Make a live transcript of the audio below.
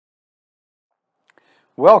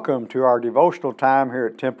Welcome to our devotional time here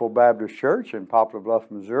at Temple Baptist Church in Poplar,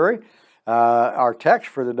 Bluff, Missouri. Our text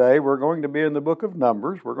for today, we're going to be in the book of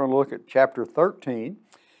Numbers. We're going to look at chapter 13,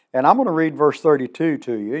 and I'm going to read verse 32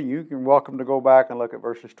 to you. You can welcome to go back and look at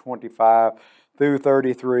verses 25 through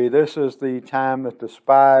 33. This is the time that the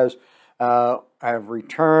spies have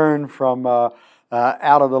returned from out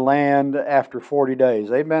of the land after 40 days.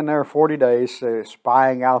 They've been there 40 days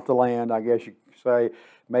spying out the land, I guess you could say.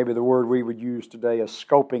 Maybe the word we would use today is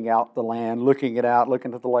scoping out the land, looking it out,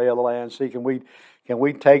 looking at the lay of the land, see can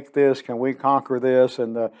we take this, can we conquer this?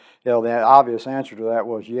 And the obvious answer to that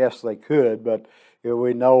was yes, they could. But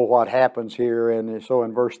we know what happens here, and so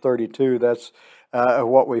in verse 32, that's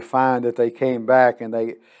what we find, that they came back and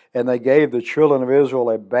they gave the children of Israel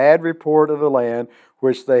a bad report of the land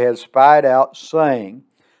which they had spied out, saying,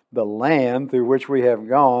 "The land through which we have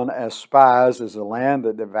gone as spies is a land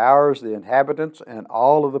that devours the inhabitants, and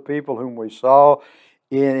all of the people whom we saw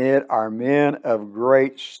in it are men of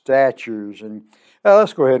great statures." And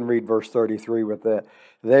let's go ahead and read verse 33 with that.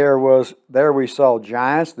 There we saw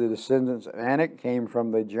giants, the descendants of Anak came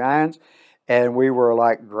from the giants, and we were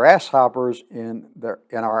like grasshoppers in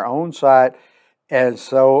our own sight, and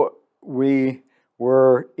so we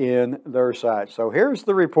were in their sight. So here's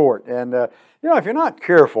the report. And if you're not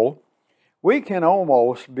careful, we can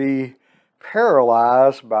almost be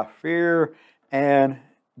paralyzed by fear and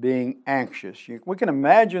being anxious. We can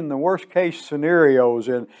imagine the worst case scenarios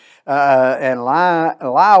and lie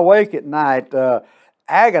awake at night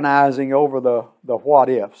agonizing over the what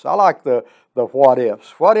ifs. I like the what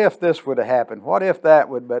ifs. What if this would have happened? What if that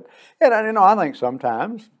would? But I think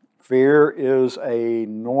sometimes fear is a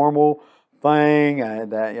normal thing,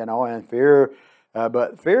 and fear.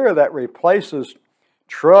 But fear that replaces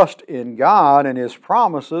trust in God and His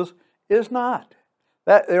promises is not.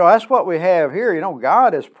 That's what we have here.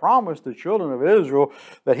 God has promised the children of Israel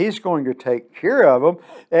that He's going to take care of them.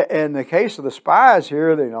 In the case of the spies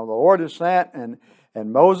here, the Lord has sent, and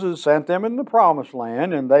Moses sent them in the promised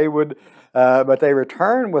land, and but they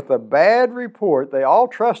returned with a bad report. They all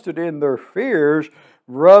trusted in their fears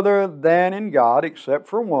rather than in God, except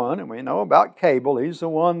for one, and we know about Cable. He's the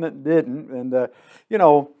one that didn't, and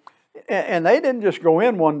and they didn't just go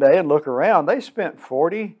in one day and look around. They spent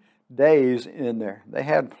 40 days in there. They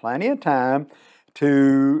had plenty of time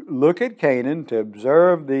to look at Canaan, to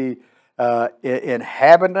observe the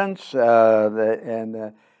inhabitants,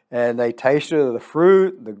 and they tasted the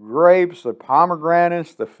fruit, the grapes, the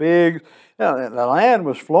pomegranates, the figs. The land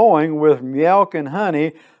was flowing with milk and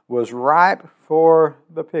honey, was ripe for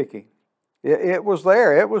the picking. It was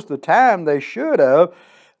there. It was the time they should have.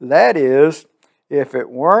 That is, if it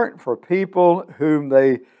weren't for people whom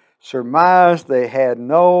they surmised they had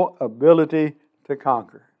no ability to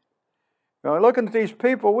conquer. Looking at these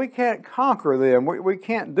people, we can't conquer them. We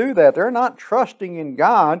can't do that. They're not trusting in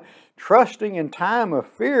God, trusting in time of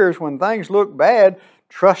fears when things look bad,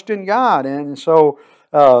 trust in God. And so,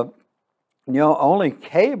 only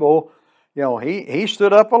Cable, he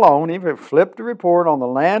stood up alone. He flipped the report on the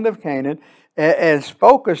land of Canaan and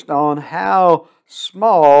focused on how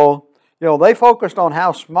small, they focused on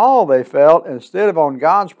how small they felt instead of on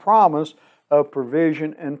God's promise of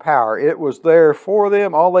provision and power. It was there for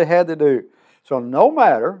them, all they had to do. So no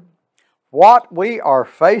matter what we are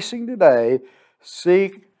facing today,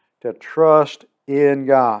 seek to trust in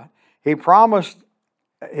God. He promised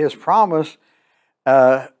His promise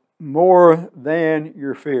more than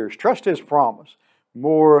your fears. Trust His promise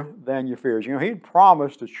more than your fears. He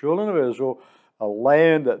promised the children of Israel a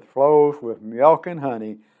land that flows with milk and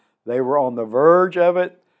honey. They were on the verge of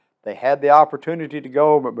it. They had the opportunity to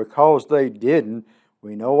go, but because they didn't,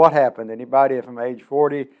 we know what happened. Anybody from age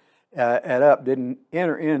 40 and up didn't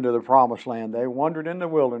enter into the promised land. They wandered in the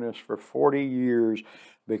wilderness for 40 years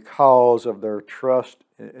because of their trust,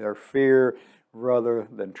 their fear, rather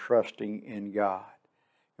than trusting in God.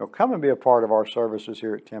 Come and be a part of our services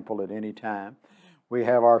here at Temple at any time. We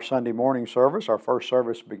have our Sunday morning service. Our first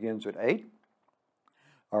service begins at 8.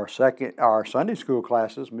 Our Sunday school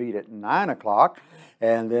classes meet at 9 o'clock,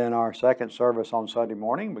 and then our second service on Sunday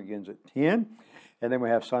morning begins at 10. And then we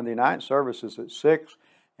have Sunday night services at 6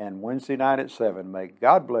 and Wednesday night at 7. May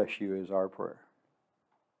God bless you is our prayer.